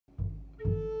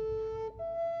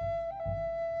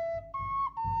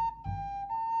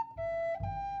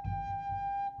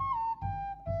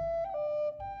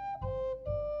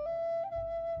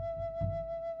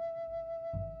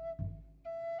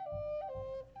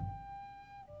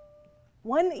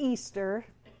One Easter,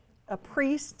 a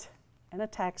priest and a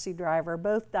taxi driver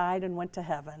both died and went to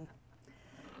heaven.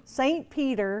 St.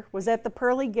 Peter was at the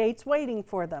pearly gates waiting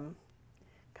for them.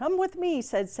 "Come with me,"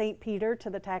 said St. Peter to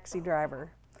the taxi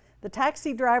driver. The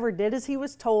taxi driver did as he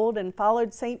was told and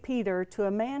followed St. Peter to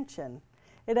a mansion.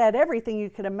 It had everything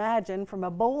you could imagine, from a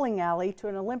bowling alley to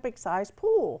an Olympic-sized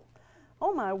pool.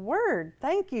 "Oh my word,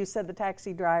 thank you," said the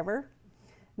taxi driver.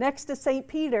 Next, St.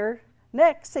 Peter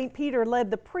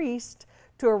led the priest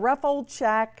to a rough old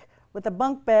shack with a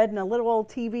bunk bed and a little old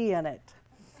TV in it.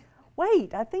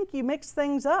 "Wait, I think you mixed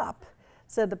things up,"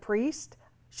 said the priest.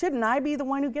 "Shouldn't I be the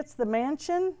one who gets the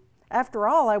mansion? After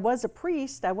all, I was a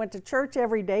priest. I went to church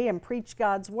every day and preached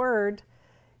God's word."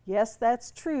 "Yes,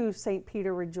 that's true," St.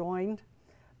 Peter rejoined.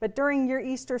 "But during your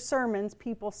Easter sermons,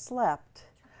 people slept.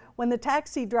 When the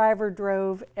taxi driver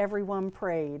drove, everyone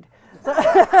prayed."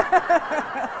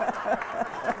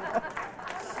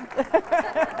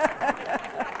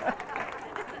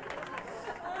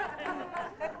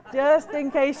 Just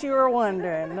in case you were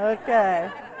wondering, okay.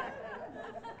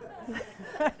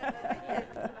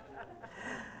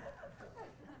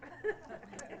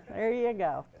 There you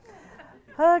go.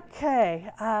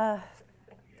 Okay. I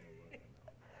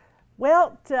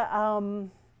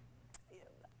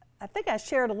think I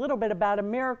shared a little bit about a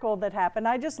miracle that happened.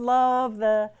 I just love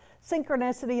the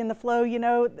synchronicity and the flow. You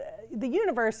know, the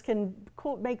universe can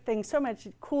make things so much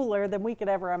cooler than we could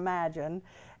ever imagine.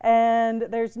 And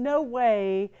there's no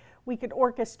way we could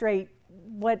orchestrate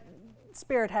what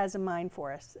Spirit has in mind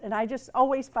for us. And I just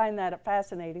always find that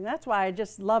fascinating. That's why I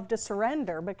just love to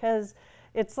surrender, because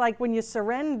it's like when you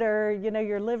surrender, you know,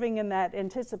 you're living in that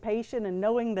anticipation and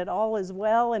knowing that all is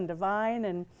well and divine,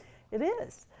 and it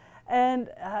is. And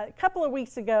a couple of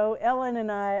weeks ago, Ellen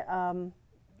and I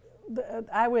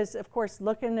was, of course,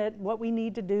 looking at what we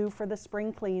need to do for the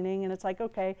spring cleaning, and it's like,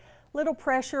 okay, little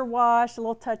pressure wash, a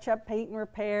little touch-up paint and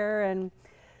repair, and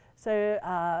so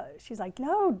she's like,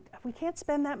 "No, we can't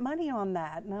spend that money on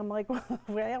that." And I'm like, "Well,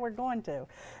 we're going to."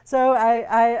 So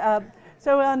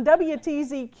so on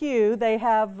WTZQ, they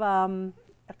have a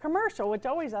commercial, which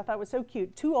always I thought was so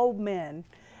cute, two old men.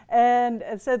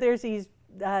 And so there's these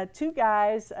two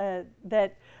guys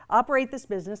that operate this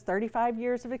business, 35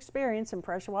 years of experience in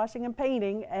pressure washing and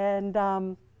painting. And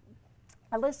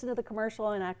I listened to the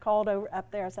commercial, and I called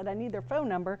up there. I said, "I need their phone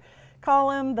number."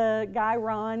 Call him. The guy,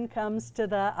 Ron, comes to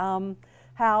the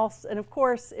house. And of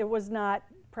course, it was not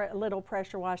little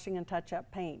pressure washing and touch-up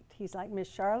paint. He's like, "Miss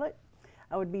Charlotte,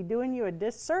 I would be doing you a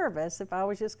disservice if I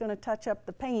was just going to touch up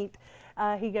the paint."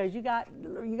 He goes, you got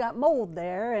mold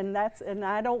there, and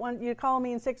I don't want you to call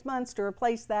me in 6 months to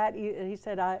replace that." He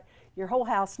said, "Your whole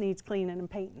house needs cleaning and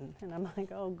painting." And I'm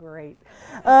like, "Oh, great."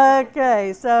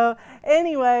 Okay, so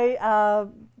anyway,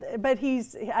 but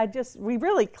we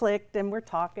really clicked, and we're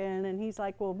talking, and he's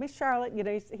like, "Well, Miss Charlotte," you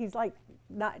know, he's like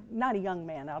not a young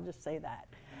man, I'll just say that,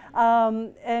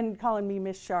 and calling me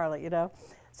Miss Charlotte, you know.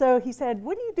 So he said,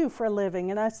 "What do you do for a living?"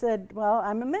 And I said, "Well,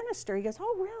 I'm a minister." He goes,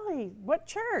 "Oh, really? What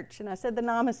church?" And I said, "The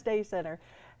Namaste Center."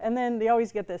 And then they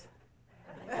always get this.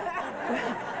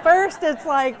 First, it's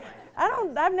like,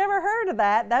 I've never heard of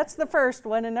that. That's the first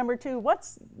one. And number two,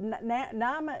 what's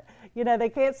Nama? You know, they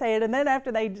can't say it. And then after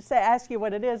they ask you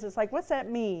what it is, it's like, what's that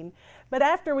mean? But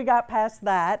after we got past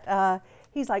that,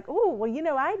 he's like, "Oh, well, you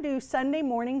know, I do Sunday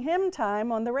morning hymn time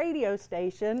on the radio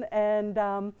station, and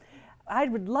I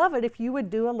would love it if you would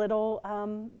do a little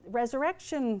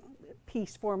resurrection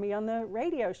piece for me on the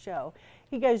radio show."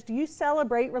 He goes, "Do you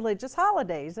celebrate religious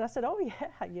holidays?" And I said, "Oh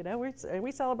yeah, you know,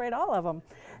 we celebrate all of them."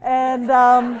 And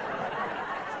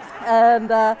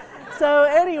so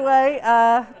anyway,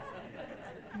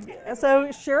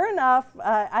 so sure enough,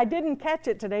 I didn't catch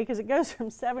it today because it goes from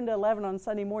 7 to 11 on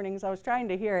Sunday mornings. I was trying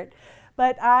to hear it,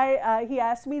 but he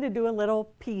asked me to do a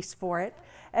little piece for it.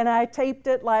 And I taped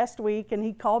it last week, and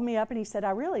he called me up and he said,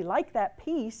 "I really like that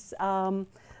piece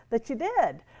that you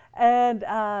did." And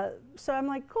so I'm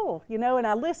like, cool, you know, and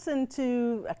I listened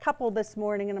to a couple this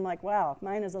morning, and I'm like, wow,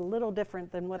 mine is a little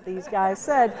different than what these guys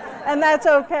said, and that's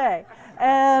okay.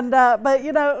 And but,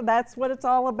 you know, that's what it's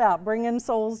all about, bringing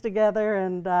souls together,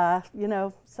 and, you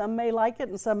know, some may like it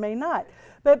and some may not.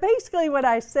 But basically what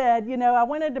I said, you know, I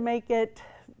wanted to make it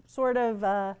sort of,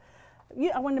 I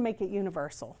wanted to make it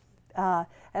universal.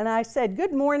 And I said,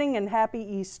 "Good morning and happy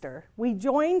Easter. We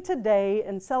join today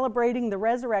in celebrating the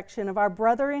resurrection of our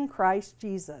brother in Christ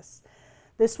Jesus.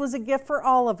 This was a gift for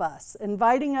all of us,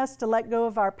 inviting us to let go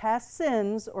of our past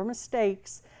sins or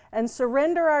mistakes and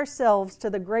surrender ourselves to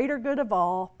the greater good of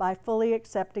all by fully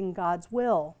accepting God's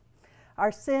will.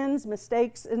 Our sins,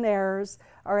 mistakes, and errors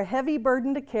are a heavy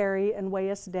burden to carry and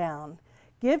weigh us down.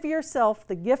 Give yourself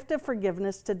the gift of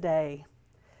forgiveness today.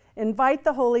 Invite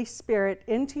the Holy Spirit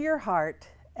into your heart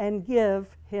and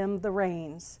give him the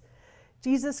reins.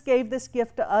 Jesus gave this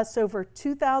gift to us over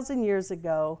 2,000 years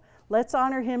ago. Let's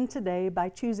honor him today by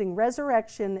choosing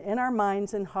resurrection in our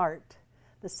minds and heart.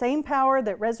 The same power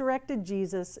that resurrected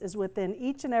Jesus is within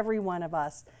each and every one of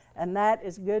us, and that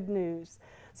is good news.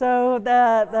 So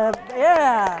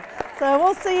so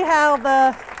we'll see how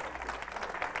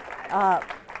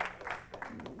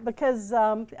because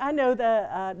I know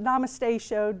the Namaste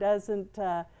show doesn't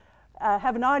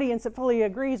have an audience that fully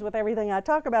agrees with everything I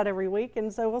talk about every week,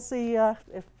 and so we'll see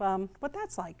what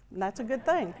that's like. And that's a good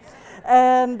thing.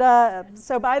 And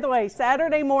so, by the way,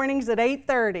 Saturday mornings at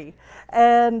 8:30.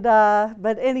 And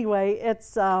but anyway,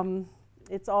 it's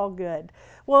all good.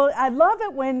 Well, I love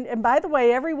it when, and by the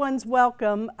way, everyone's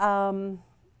welcome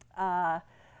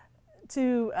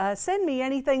to send me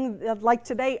anything. Like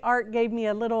today, Art gave me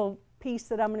a little piece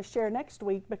that I'm going to share next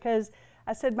week, because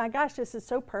I said, my gosh, this is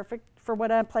so perfect for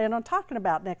what I plan on talking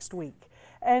about next week.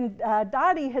 And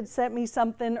Dottie had sent me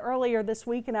something earlier this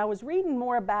week, and I was reading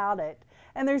more about it.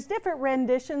 And there's different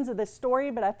renditions of this story,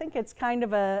 but I think it's kind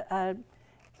of I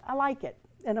like it,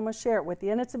 and I'm going to share it with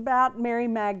you. And it's about Mary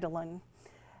Magdalene.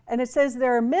 And it says,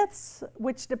 there are myths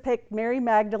which depict Mary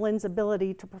Magdalene's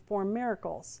ability to perform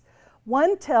miracles.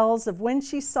 One tells of when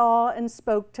she saw and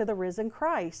spoke to the risen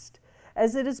Christ,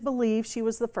 as it is believed she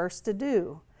was the first to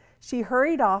do. She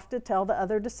hurried off to tell the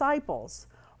other disciples.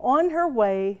 On her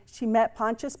way, she met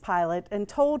Pontius Pilate and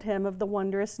told him of the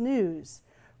wondrous news.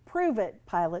 Prove it,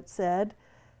 Pilate said.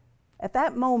 At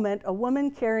that moment, a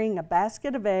woman carrying a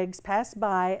basket of eggs passed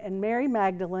by, and Mary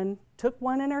Magdalene took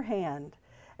one in her hand.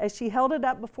 As she held it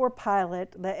up before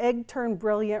Pilate, the egg turned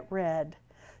brilliant red.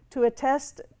 To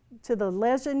attest to the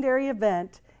legendary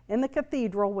event, in the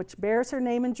cathedral which bears her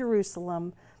name in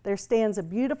Jerusalem, there stands a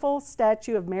beautiful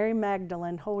statue of Mary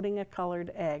Magdalene holding a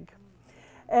colored egg.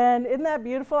 And isn't that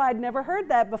beautiful? I'd never heard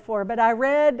that before, but I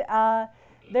read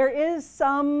there is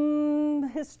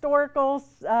some historical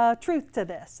truth to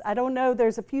this. I don't know,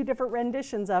 there's a few different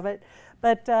renditions of it,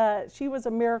 but she was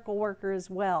a miracle worker as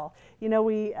well. You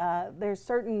know, there's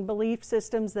certain belief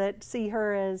systems that see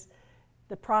her as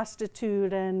the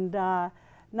prostitute and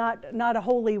not a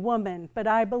holy woman, but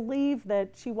I believe that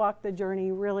she walked the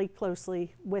journey really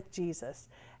closely with Jesus.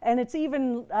 And it's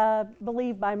even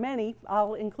believed by many,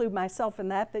 I'll include myself in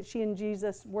that she and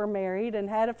Jesus were married and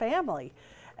had a family.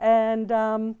 And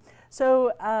but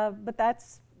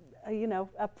that's,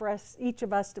 up for us, each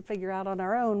of us to figure out on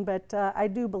our own, but I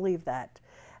do believe that.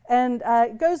 And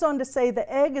it goes on to say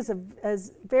the egg is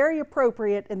very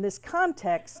appropriate in this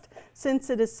context, since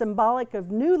it is symbolic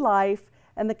of new life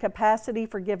and the capacity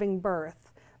for giving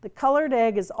birth. The colored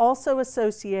egg is also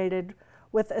associated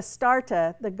with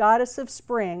Astarte, the goddess of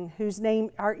spring, whose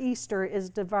name our Easter is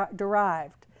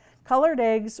derived. Colored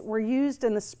eggs were used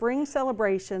in the spring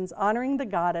celebrations honoring the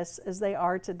goddess as they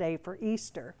are today for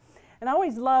Easter. And I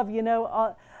always love, when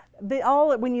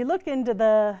you look into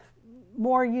the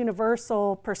more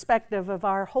universal perspective of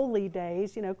our holy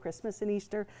days, Christmas and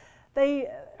Easter, they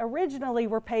originally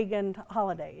were pagan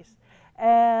holidays.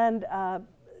 And,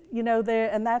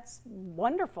 and that's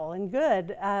wonderful and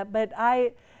good. But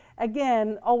I,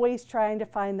 again, always trying to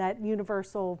find that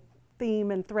universal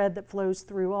theme and thread that flows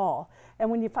through all.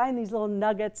 And when you find these little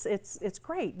nuggets, it's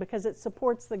great because it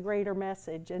supports the greater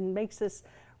message and makes us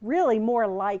really more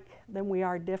alike than we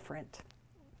are different.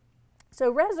 So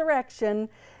resurrection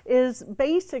is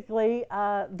basically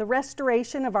the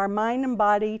restoration of our mind and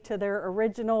body to their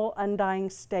original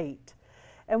undying state.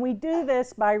 And we do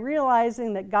this by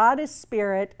realizing that God is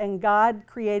spirit and God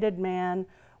created man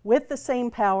with the same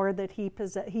power that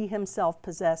he himself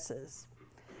possesses.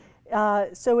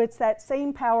 So it's that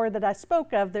same power that I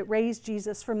spoke of that raised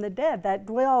Jesus from the dead that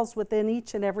dwells within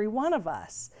each and every one of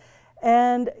us.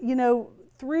 And,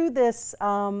 through this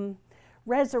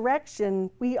resurrection,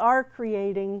 we are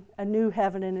creating a new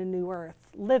heaven and a new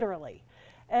earth, literally.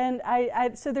 And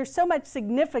so there's so much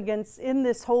significance in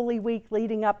this Holy Week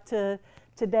leading up to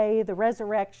today, the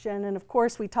resurrection. And of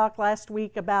course, we talked last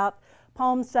week about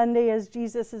Palm Sunday as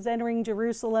Jesus is entering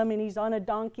Jerusalem and he's on a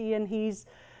donkey and he's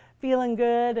feeling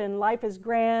good and life is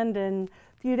grand. And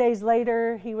a few days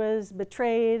later, he was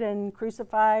betrayed and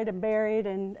crucified and buried,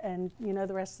 and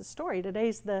the rest of the story.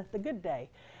 Today's the good day,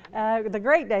 the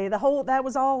great day. That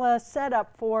was all set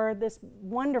up for this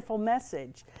wonderful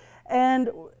message. And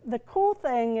the cool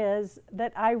thing is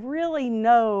that I really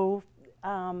know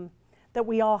that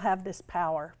we all have this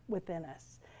power within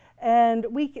us. And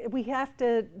we have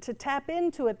to tap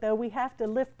into it, though. We have to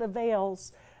lift the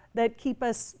veils that keep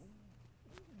us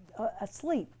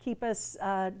asleep, keep us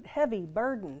heavy,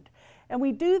 burdened. And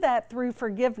we do that through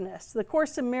forgiveness. The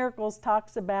Course in Miracles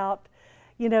talks about,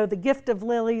 you know, the gift of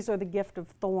lilies or the gift of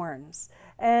thorns.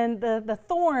 And the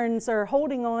thorns are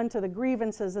holding on to the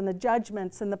grievances and the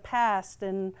judgments and the past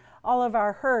and all of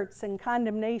our hurts and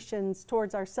condemnations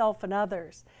towards ourselves and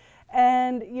others.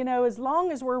 And, you know, as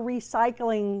long as we're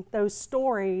recycling those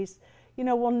stories, you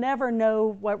know, we'll never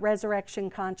know what resurrection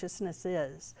consciousness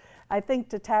is. I think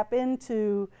to tap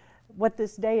into what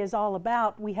this day is all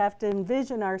about, we have to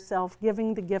envision ourselves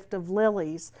giving the gift of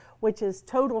lilies, which is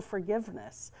total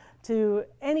forgiveness to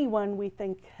anyone we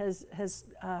think has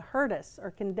hurt us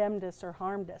or condemned us or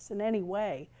harmed us in any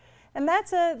way. And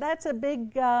that's a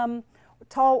big,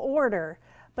 tall order.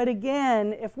 But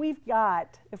again, if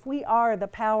we are the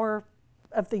power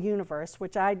of the universe,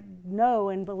 which I know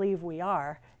and believe we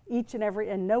are, each and every,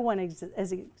 and no one is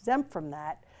exempt from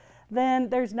that, then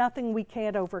there's nothing we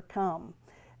can't overcome.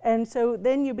 And so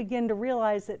then you begin to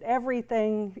realize that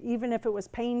everything, even if it was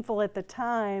painful at the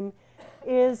time,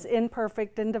 is in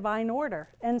perfect and divine order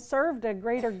and served a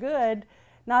greater good,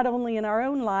 not only in our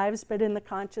own lives, but in the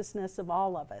consciousness of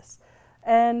all of us.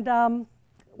 And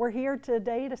we're here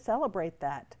today to celebrate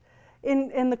that.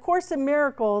 In the Course in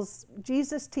Miracles,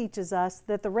 Jesus teaches us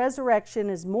that the resurrection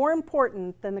is more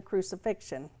important than the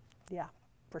crucifixion. Yeah,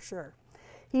 for sure.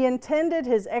 He intended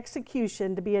his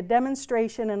execution to be a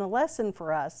demonstration and a lesson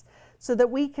for us so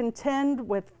that we can contend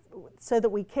with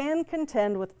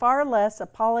far less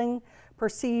appalling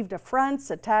perceived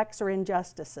affronts, attacks, or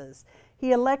injustices.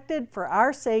 He elected for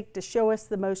our sake to show us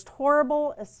the most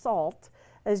horrible assault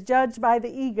as judged by the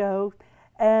ego,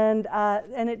 and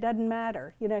it doesn't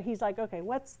matter. You know, he's like, okay,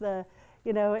 what's the,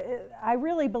 you know, I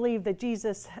really believe that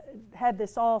Jesus had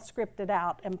this all scripted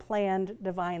out and planned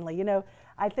divinely. You know,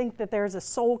 I think that there's a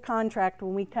soul contract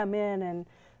when we come in,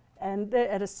 and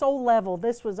at a soul level,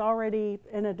 this was already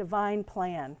in a divine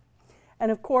plan.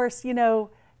 And of course, you know,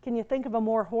 can you think of a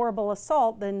more horrible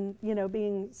assault than, you know,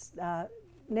 being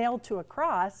nailed to a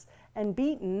cross and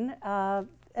beaten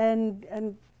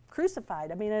and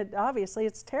crucified? I mean, obviously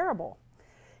it's terrible.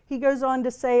 He goes on to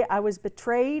say, I was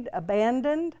betrayed,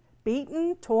 abandoned,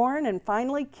 beaten, torn, and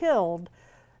finally killed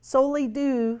solely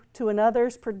due to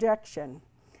another's projection.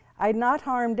 I had not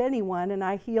harmed anyone, and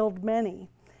I healed many.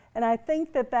 And I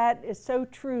think that that is so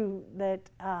true that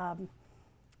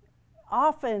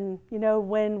often, you know,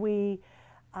 when we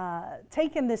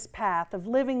take in this path of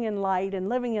living in light and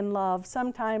living in love,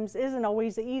 sometimes isn't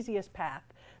always the easiest path.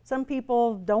 Some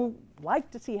people don't like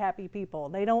to see happy people.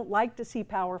 They don't like to see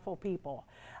powerful people.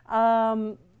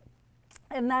 And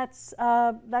that's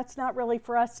not really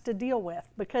for us to deal with,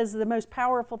 because the most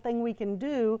powerful thing we can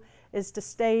do is to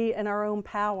stay in our own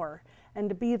power and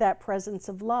to be that presence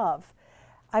of love.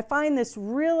 I find this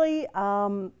really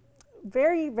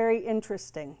very, very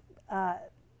interesting.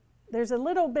 There's a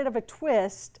little bit of a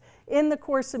twist in the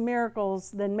Course in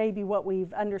Miracles than maybe what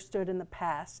we've understood in the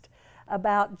past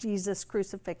about Jesus'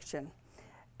 crucifixion.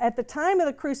 At the time of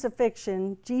the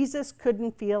crucifixion, Jesus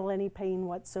couldn't feel any pain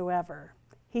whatsoever.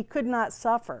 He could not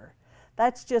suffer.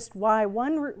 That's just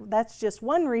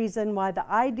one reason why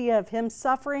the idea of him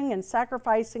suffering and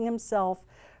sacrificing himself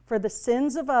for the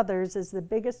sins of others is the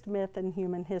biggest myth in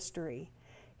human history.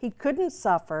 He couldn't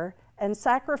suffer, and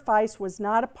sacrifice was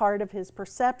not a part of his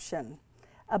perception.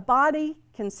 A body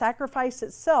can sacrifice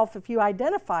itself if you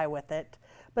identify with it,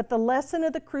 but the lesson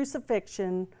of the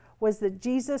crucifixion was that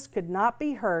Jesus could not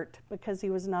be hurt because he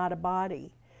was not a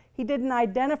body. He didn't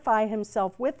identify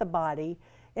himself with the body.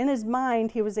 In his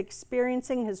mind, he was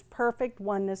experiencing his perfect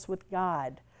oneness with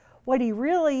God. What he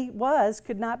really was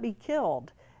could not be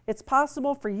killed. It's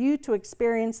possible for you to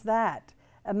experience that.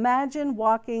 Imagine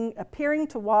appearing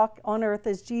to walk on earth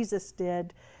as Jesus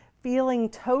did, feeling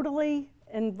totally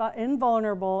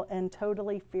invulnerable and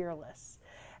totally fearless.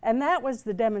 And that was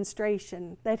the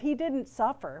demonstration, that he didn't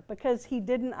suffer because he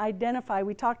didn't identify.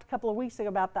 We talked a couple of weeks ago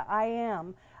about the I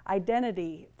am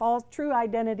identity, true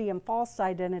identity and false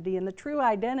identity. And the true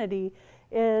identity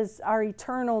is our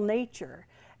eternal nature.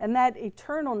 And that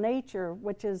eternal nature,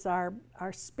 which is our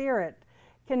spirit,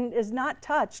 is not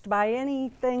touched by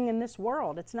anything in this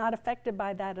world. It's not affected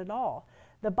by that at all.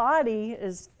 The body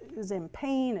is in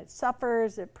pain, it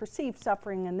suffers, it perceives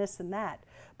suffering and this and that.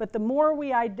 But the more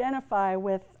we identify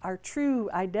with our true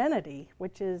identity,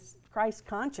 which is Christ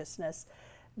consciousness,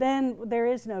 then there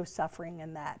is no suffering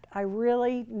in that. I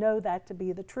really know that to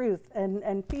be the truth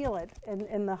and feel it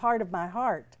in the heart of my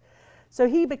heart. So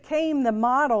he became the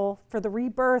model for the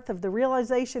rebirth of the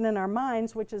realization in our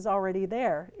minds, which is already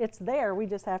there. It's there. We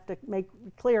just have to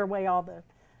clear away all the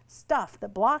stuff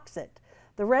that blocks it.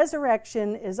 The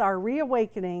resurrection is our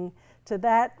reawakening to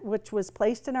that which was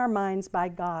placed in our minds by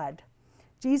God.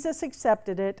 Jesus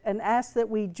accepted it and asked that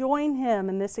we join him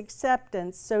in this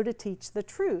acceptance so to teach the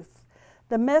truth.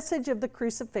 The message of the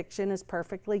crucifixion is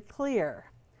perfectly clear.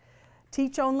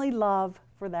 Teach only love,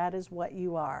 for that is what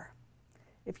you are.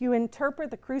 If you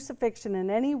interpret the crucifixion in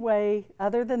any way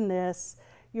other than this,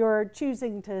 you're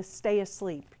choosing to stay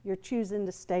asleep. You're choosing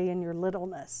to stay in your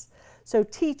littleness. So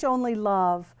teach only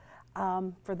love,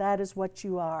 for that is what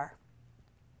you are.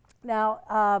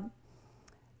 Now,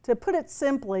 to put it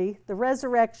simply, the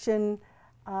resurrection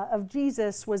of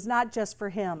Jesus was not just for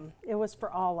him. It was for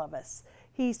all of us.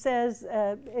 He says,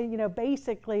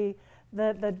 basically,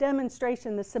 the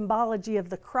demonstration, the symbology of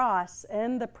the cross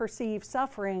and the perceived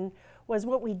suffering was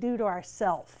what we do to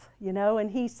ourselves,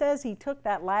 and he says he took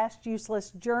that last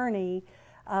useless journey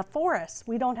for us.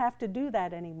 We don't have to do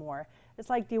that anymore. It's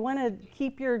like, do you want to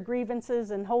keep your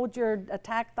grievances and hold your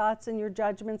attack thoughts and your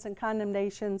judgments and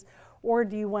condemnations, or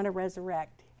do you want to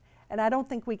resurrect? And I don't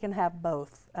think we can have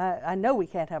both. I know we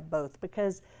can't have both,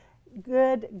 because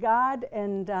God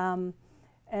and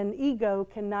ego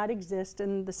cannot exist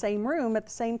in the same room at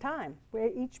the same time.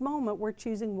 Each moment we're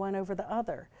choosing one over the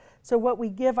other. So what we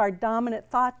give our dominant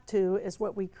thought to is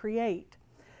what we create.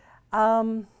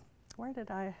 Where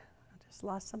did I just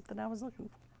lost something I was looking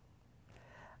for.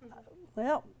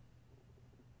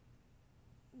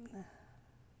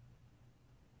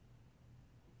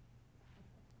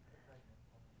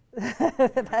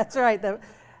 That's right.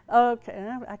 Okay,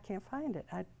 I can't find it.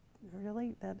 That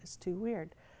is too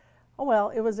weird. Oh well,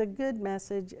 it was a good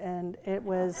message, and it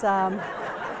was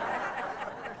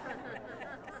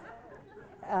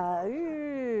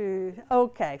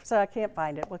okay, so I can't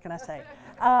find it. What can I say?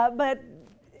 But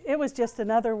it was just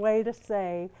another way to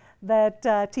say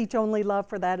that teach only love,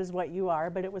 for that is what you are.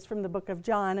 But it was from the book of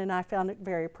John, and I found it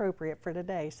very appropriate for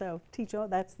today. So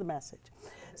that's the message.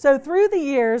 So through the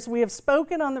years, we have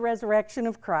spoken on the resurrection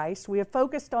of Christ. We have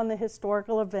focused on the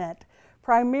historical event.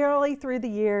 Primarily through the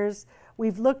years,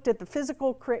 we've looked at the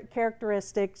physical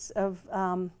characteristics of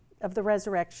the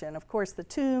resurrection. Of course, the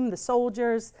tomb, the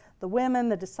soldiers, the women,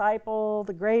 the disciple,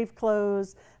 the grave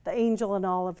clothes, the angel, and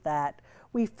all of that.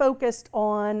 We focused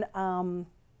on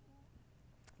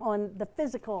the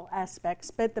physical aspects,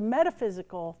 but the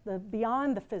metaphysical, the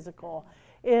beyond the physical,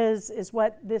 is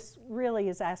what this really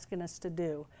is asking us to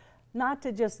do. Not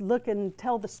to just look and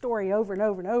tell the story over and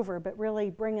over and over, but really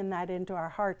bringing that into our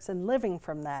hearts and living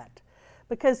from that.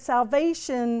 Because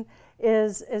salvation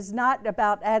is not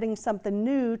about adding something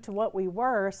new to what we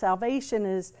were. Salvation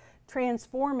is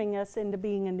transforming us into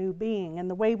being a new being. And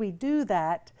the way we do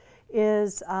that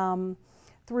is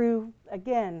through,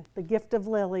 again, the gift of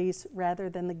lilies rather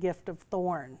than the gift of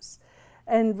thorns.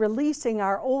 And releasing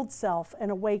our old self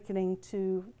and awakening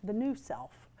to the new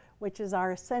self, which is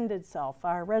our ascended self,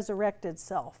 our resurrected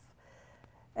self.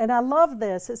 And I love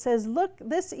this. It says, look,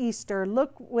 this Easter,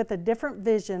 look with a different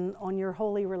vision on your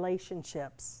holy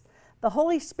relationships. The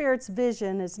Holy Spirit's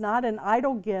vision is not an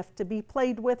idle gift to be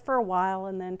played with for a while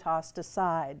and then tossed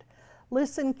aside.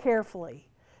 Listen carefully.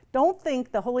 Don't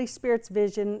think the Holy Spirit's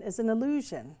vision is an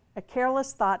illusion, a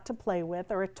careless thought to play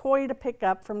with, or a toy to pick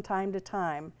up from time to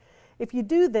time. If you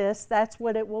do this, that's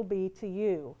what it will be to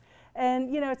you.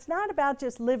 And, it's not about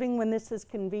just living when this is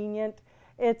convenient.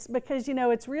 It's because,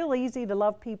 it's real easy to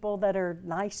love people that are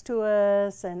nice to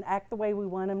us and act the way we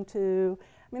want them to.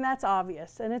 I mean, that's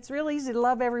obvious. And it's real easy to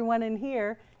love everyone in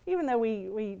here, even though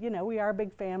we are a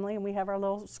big family and we have our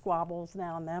little squabbles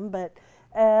now and then. But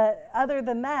other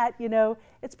than that,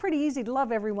 it's pretty easy to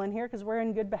love everyone here because we're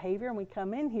in good behavior and we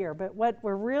come in here. But what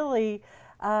we're really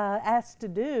asked to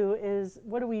do is,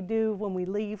 what do we do when we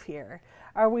leave here?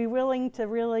 Are we willing to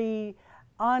really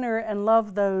honor and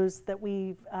love those that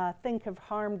we think have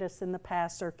harmed us in the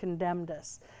past or condemned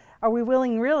us? Are we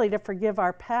willing really to forgive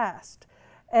our past?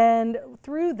 And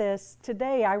through this,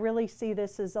 today, I really see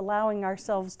this as allowing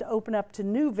ourselves to open up to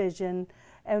new vision,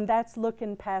 and that's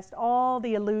looking past all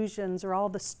the illusions or all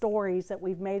the stories that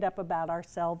we've made up about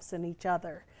ourselves and each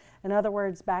other. In other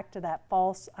words, back to that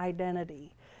false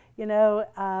identity.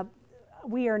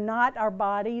 We are not our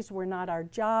bodies, we're not our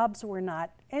jobs, we're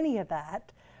not any of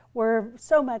that. We're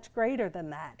so much greater than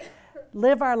that.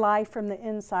 Live our life from the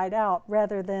inside out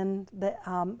rather than the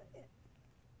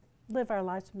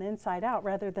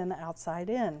outside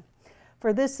in.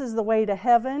 For this is the way to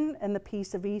heaven and the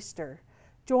peace of Easter.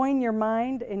 Join your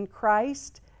mind in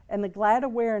Christ and the glad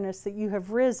awareness that you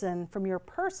have risen from your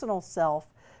personal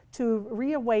self to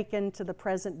reawaken to the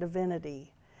present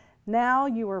divinity. Now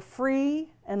you are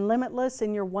free and limitless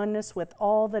in your oneness with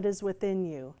all that is within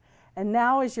you. And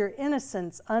now is your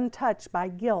innocence untouched by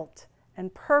guilt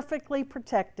and perfectly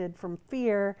protected from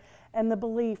fear and the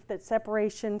belief that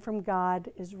separation from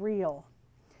God is real.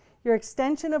 Your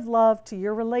extension of love to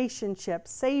your relationship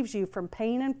saves you from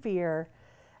pain and fear,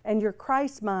 and your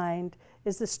Christ mind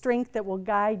is the strength that will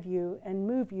guide you and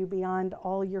move you beyond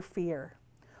all your fear.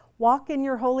 Walk in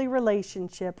your holy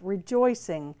relationship,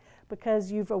 rejoicing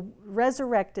because you've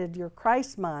resurrected your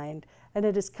Christ mind, and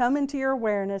it has come into your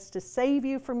awareness to save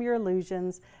you from your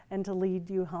illusions and to lead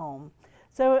you home.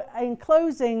 So in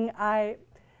closing, I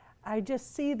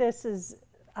just see this as,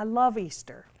 I love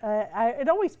Easter. It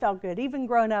always felt good. Even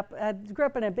growing up, I grew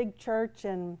up in a big church,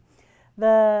 and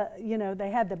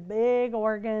they had the big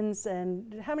organs.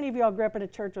 And how many of y'all grew up in a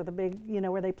church with a big,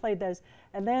 where they played those?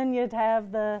 And then you'd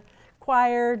have the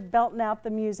choir belting out the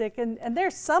music. And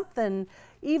there's something,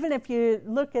 even if you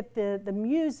look at the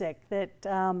music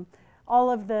that all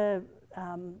of the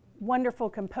wonderful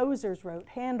composers wrote,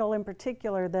 Handel in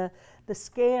particular, the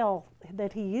scale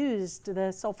that he used,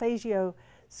 the solfeggio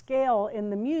scale in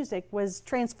the music was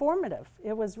transformative.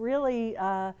 It was really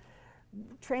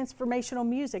transformational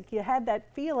music. You had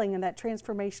that feeling and that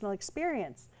transformational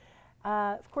experience.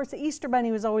 Of course, the Easter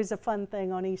Bunny was always a fun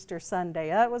thing on Easter Sunday.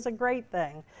 That was a great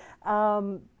thing.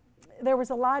 There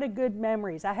was a lot of good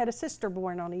memories. I had a sister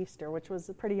born on Easter, which was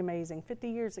pretty amazing, 50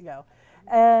 years ago.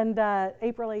 And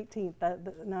April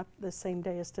 18th, not the same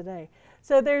day as today.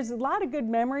 So there's a lot of good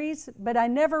memories, but I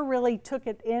never really took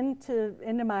it into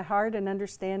my heart and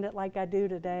understand it like I do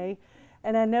today.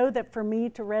 And I know that for me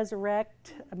to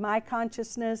resurrect my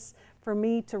consciousness, for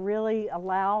me to really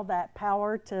allow that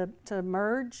power to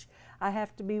merge, I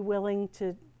have to be willing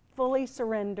to fully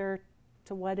surrender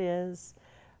to what is,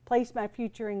 place my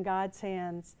future in God's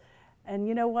hands. And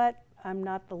you know what? I'm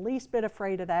not the least bit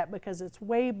afraid of that, because it's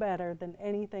way better than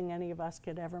anything any of us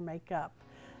could ever make up.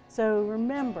 So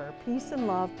remember, peace and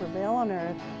love prevail on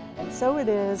earth, and so it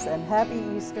is, and happy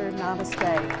Easter.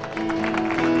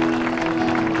 Namaste.